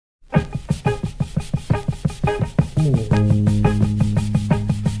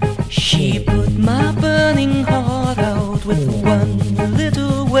my burning heart out with one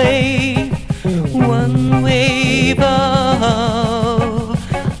little wave, one wave of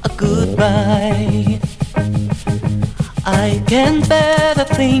a goodbye. I can't bear to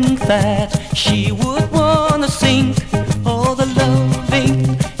think that she would wanna sink all the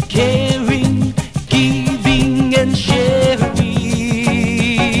loving, caring, giving and sharing.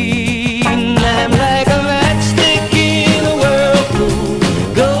 I'm like a matchstick in a whirlpool,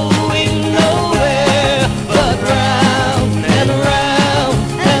 going nowhere but round and round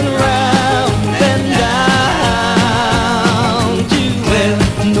and round and down to where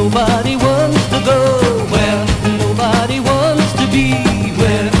nobody wants to go, where nobody wants to be,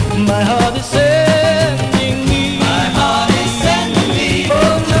 where my heart is sending me. My heart is sending me.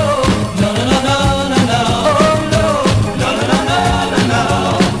 Oh no, no, no, no, no, no, no. Oh no, no, no, no, no, no, no.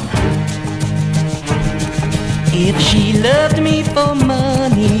 If she loved me for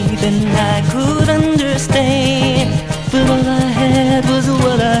money, then I could understand.